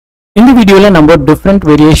இந்த வீடியோல நம்ம different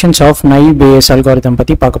variations of Naïve Bayes algorithm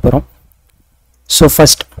பத்தி பார்க்க போறோம். So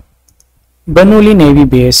first Bernoulli Naïve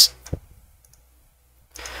Bayes.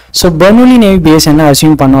 So Bernoulli Naïve Bayes என்ன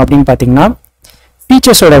assume பண்ணோம் அப்படினு பாத்தீங்கன்னா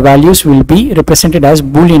features ஓட values will be represented as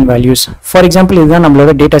boolean values. For example இதுதான்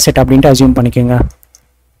நம்மளோட data set அப்படினு assume பண்ணிக்கங்க.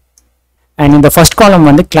 And in the first column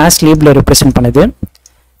வந்து class label represent பண்ணுது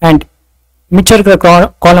and மிச்சம் இருக்கிற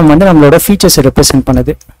column வந்து நம்மளோட features represent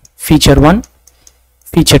பண்ணுது. Feature 1,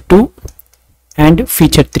 feature 2 and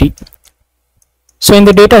feature 3. So in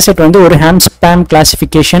the data set வந்து ஒரு ham spam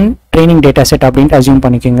classification training data set அப்படினு assume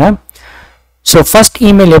பண்ணிக்கங்க. So first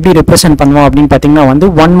email எப்படி represent பண்ணுவோம் அப்படினு பாத்தீங்கன்னா வந்து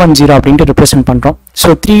 110 அப்படினு represent பண்றோம். So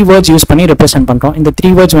 3 words யூஸ் பண்ணி represent பண்றோம். இந்த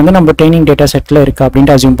 3 words வந்து நம்ம training data setல இருக்கு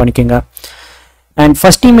அப்படினு assume பண்ணிக்கங்க. And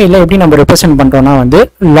first emailல எப்படி நம்ம represent பண்றோம்னா வந்து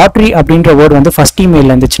lottery அப்படின்ற word வந்து first emailல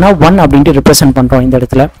இருந்துச்சுனா 1 அப்படினு represent பண்றோம் இந்த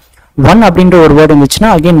இடத்துல. 1 அப்படின்ற ஒரு வேர்ட் இருந்துச்சுனா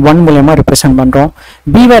again 1 மூலமா represent பண்றோம்.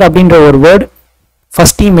 beware அப்படின்ற ஒரு வேர்ட்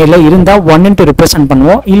first emailல இருந்தா 1 ன்னு represent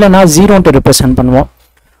பண்ணுவோம் இல்லனா 0 ன்னு represent பண்ணுவோம்.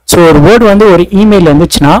 சோ ஒரு வேர்ட் வந்து ஒரு emailல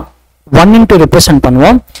இருந்துச்சுனா 1 ன்னு represent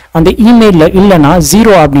பண்ணுவோம். அந்த emailல இல்லனா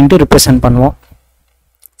 0 அப்படினு represent பண்ணுவோம்.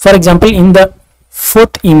 For example இந்த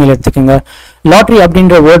fourth email எடுத்துக்கங்க. lottery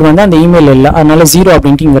அப்படின்ற வேர்ட் வந்து அந்த emailல இல்ல அதனால 0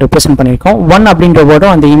 அப்படினு இங்க represent பண்ணிருக்கோம். 1 அப்படின்ற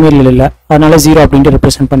வேர்டும் அந்த emailல இல்ல அதனால 0 அப்படினு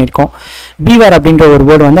represent பண்ணிருக்கோம். beware அப்படின்ற ஒரு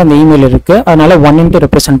வேர்ட் வந்து அந்த email இருக்கு அதனால 1 ன்னு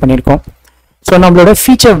represent பண்ணிருக்கோம். சோ நம்மளோட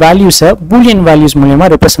feature values boolean values மூலமா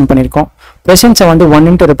represent பண்ணிருக்கோம். presence வந்து 1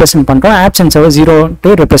 ன்னு represent பண்றோம், absence 0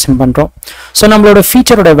 ன்னு represent பண்றோம். சோ நம்மளோட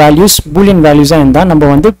feature ஓட values boolean values இருந்தா நம்ம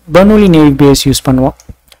வந்து Bernoulli Naïve Bayes யூஸ் பண்ணுவோம்.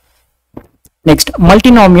 Next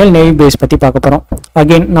multinomial Naïve Bayes பத்தி பார்க்க போறோம்.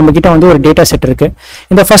 Again நம்ம கிட்ட வந்து ஒரு data set இருக்கு.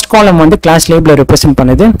 இந்த first column வந்து class label represent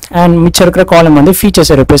பண்ணுது and மிச்சம் இருக்கிற column வந்து features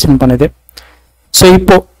represent பண்ணுது. So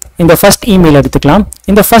இப்போ இந்த first email எடுத்துக்கலாம்.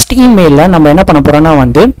 இந்த first emailல நம்ம என்ன பண்ண போறோம்னா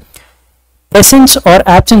வந்து presence or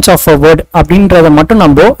absence of a word அப்படின்றத மட்டும்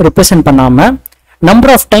நம்ம represent பண்ணாம number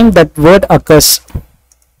of time that word occurs.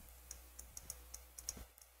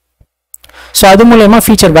 So அது மூலமா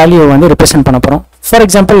feature value வந்து represent பண்ண போறோம். For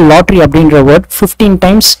example lottery அப்படின்ற word 15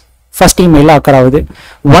 times first emailல occur ஆகுது.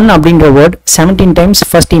 1 அப்படின்ற word 17 times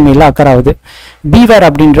first emailல occur ஆகுது. beware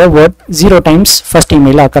அப்படின்ற word 0 times first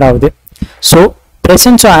emailல occur ஆகுது. So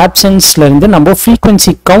presence or absenceல இருந்து நம்ம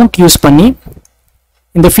frequency count யூஸ் பண்ணி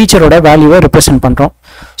இந்த feature ஓட வேல்யூவை represent பண்றோம்.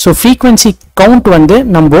 So frequency count வந்து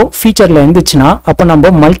நம்ம featureல இருந்துச்சுனா அப்ப நம்ம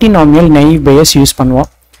multinomial Naïve Bayes யூஸ் பண்ணுவோம்.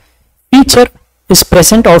 feature is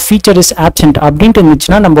present or feature is absent அப்படினு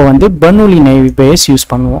இருந்துச்சுனா நம்ம வந்து Bernoulli Naïve Bayes யூஸ்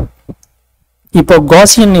பண்ணுவோம். இப்போ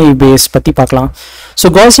Gaussian Naïve Bayes பத்தி பார்க்கலாம். So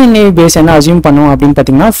Gaussian Naïve Bayes என்ன assume பண்ணுவோம் அப்படினு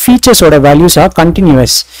பாத்தீங்கன்னா features ஓட values are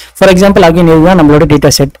continuous. For example again இதுதான் நம்மளோட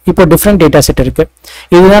data set. இப்போ different data set இருக்கு.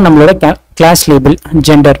 இதுதான் நம்மளோட class label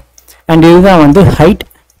gender and இதுதான் வந்து height,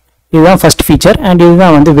 இதுதான் first feature and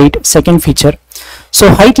இதுதான் வந்து weight second feature. So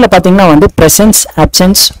heightல பாத்தீங்கன்னா வந்து presence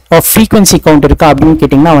absence of frequency count இருக்கா அப்படினு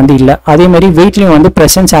கேட்டிங்கனா வந்து இல்ல. அதே மாதிரி weightலயும் வந்து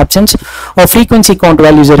presence absence of frequency count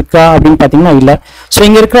values இருக்கா அப்படினு பாத்தீங்கன்னா இல்ல. So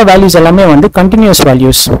இங்க இருக்கிற values எல்லாமே வந்து continuous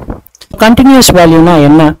values. Continuous valueனா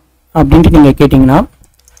என்ன அப்படினு நீங்க கேட்டிங்கனா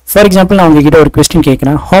for example நான் உங்ககிட்ட ஒரு question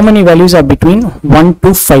கேக்குறேன். How many values are between 1 to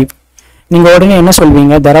 5? நீங்க உடனே என்ன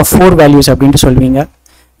சொல்வீங்க? There are 4 values அப்படினு சொல்வீங்க.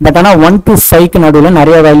 பட் ஆனா 1 to 5 க்கு நடுவுல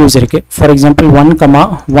நிறைய values இருக்கு. For example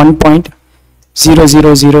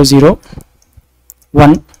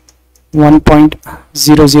 1,1.00001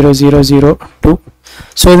 1.00002.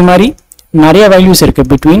 so இது மாதிரி நிறைய values இருக்கு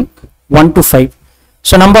between 1 to 5.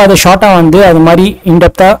 so நம்ம அதை ஷார்ட்டா வந்து அது மாதிரி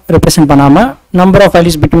இன்டெப்தா ரெப்ரசன்ட் பண்ணாம number of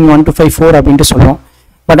values between 1 to 5 4 அப்படினு சொல்றோம்.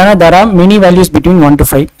 பட் ஆனா there are many values between 1 to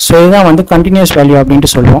 5. so இதுதான் வந்து continuous value அப்படினு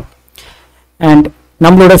சொல்றோம். and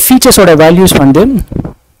நம்மளோட features ஓட values வந்து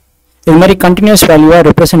இது மாதிரி continuous value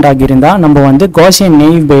represent ஆகியிருந்தா நம்ம வந்து Gaussian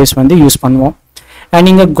Naïve Bayes வந்து யூஸ் பண்ணுவோம். and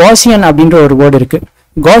இங்க Gaussian அப்படின்ற ஒரு வேர்ட் இருக்கு.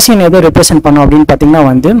 Gaussian எதை ரெப்ரசன்ட் பண்ணும் அப்படினு பாத்தீங்கன்னா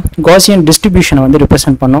வந்து Gaussian distribution வந்து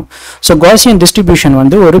ரெப்ரசன்ட் பண்ணும். so Gaussian distribution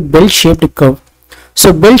வந்து ஒரு bell shaped curve. so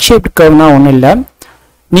bell shaped curveனா ஒண்ணும் இல்ல,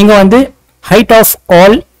 நீங்க வந்து height of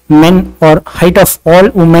all men or height of all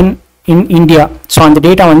women in India so அந்த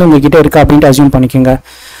டேட்டா வந்து உங்ககிட்ட இருக்கு அப்படினு அஸ்யூம் பண்ணிக்கங்க.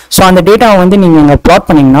 so அந்த டேட்டாவை வந்து நீங்க இங்க plot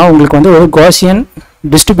பண்ணீங்கன்னா உங்களுக்கு வந்து ஒரு Gaussian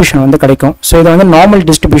distribution வந்து கிடைக்கும். so இது வந்து normal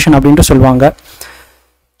distribution அப்படினு சொல்வாங்க.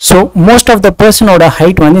 so most of the person ஓட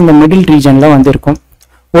height வந்து இந்த middle regionல வந்து இருக்கும்.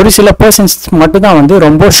 ஒரு சில persons மட்டும் தான் வந்து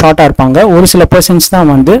ரொம்ப ஷார்ட்டா இருப்பாங்க, ஒரு சில persons தான்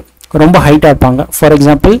வந்து ரொம்ப ஹைட்டா இருப்பாங்க. for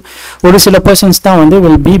example ஒரு சில persons தான் வந்து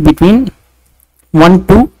will be between 1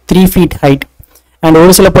 to 3 feet height and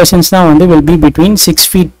ஒரு சில persons தான் வந்து will be between 6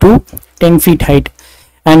 feet to 10 feet height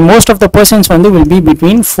and most of the persons வந்து will be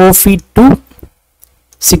between 4 feet to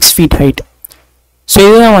 6 feet height. So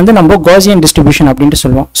இதுதான் வந்து நம்ம காசியன் டிஸ்ட்ரிபியூஷன் அப்படின்ட்டு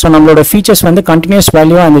சொல்லுவோம். ஸோ நம்மளோட ஃபீச்சர்ஸ் வந்து கண்டினியூஸ்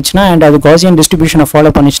வேல்யூவாக இருந்துச்சுன்னா அண்ட் அது காசியன் டிஸ்ட்ரிபியூஷனை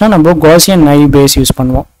ஃபாலோ பண்ணிச்சுன்னா நம்ம காசியன் நைவ் பேஸ் யூஸ்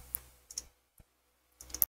பண்ணுவோம்.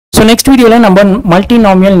 ஸோ நெக்ஸ்ட் வீடியோவில் நம்ம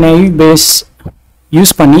மல்டினாமியல் நைவ் பேஸ்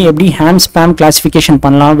யூஸ் பண்ணி எப்படி ஹேண்ட் ஸ்பேம் கிளாசிஃபிகேஷன்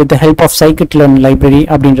பண்ணலாம் with help of scikit-learn library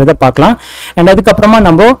அப்படின்றத பார்க்கலாம். அண்ட் அதுக்கப்புறமா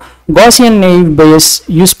நம்ம காசியன் நைவ் பேஸ்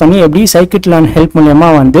யூஸ் பண்ணி எப்படி scikit-learn ஹெல்ப் மூலமா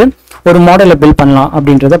வந்து ஒரு மாடலை பில்ட் பண்ணலாம்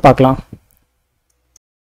அப்படின்றத பார்க்கலாம்.